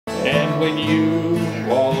And when you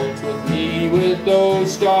waltz with me with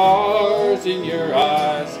those stars in your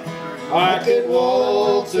eyes, I could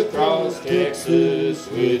waltz across Texas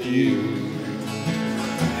with you.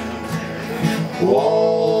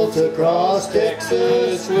 Waltz across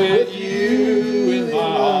Texas with you in my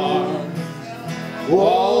arms.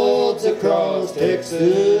 Waltz across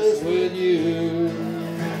Texas with you.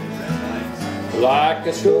 Like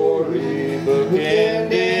a storybook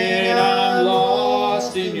ending, I'm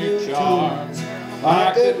lost in your charms.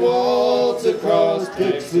 I could waltz across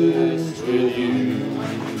Texas with you.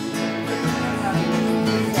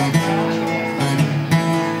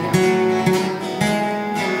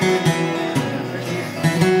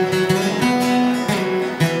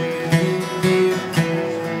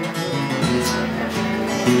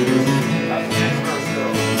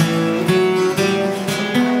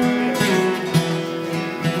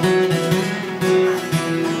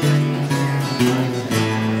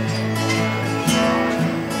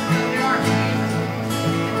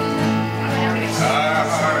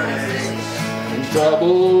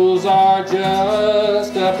 Troubles are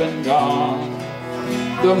just up and gone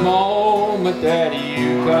the moment that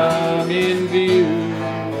you come in view.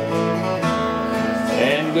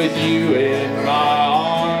 And with you in my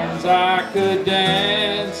arms, I could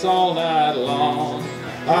dance all night long.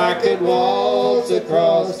 I could waltz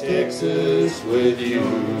across Texas with you.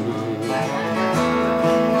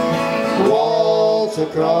 Waltz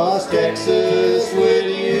across Texas with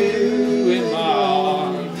you in my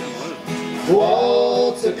arms.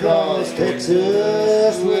 Waltz across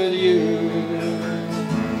Texas with you.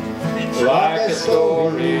 Like a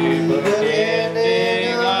storybook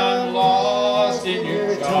ending, I'm lost in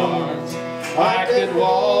your charms. I could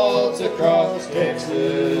waltz across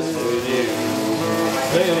Texas with you.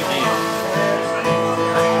 Play it again.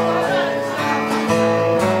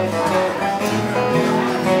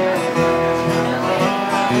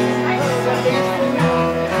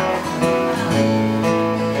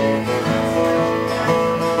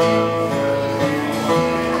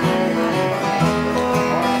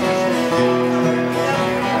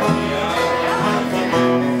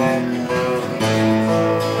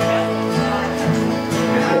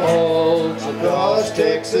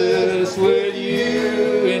 Texas with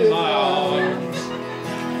you in my arms.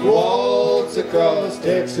 Waltz across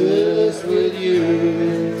Texas with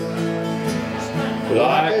you.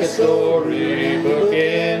 Like a storybook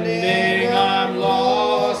ending, I'm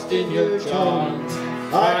lost in your charms.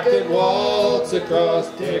 I could waltz across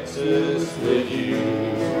Texas with you.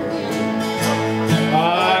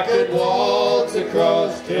 I could waltz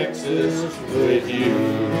across Texas with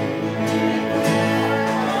you.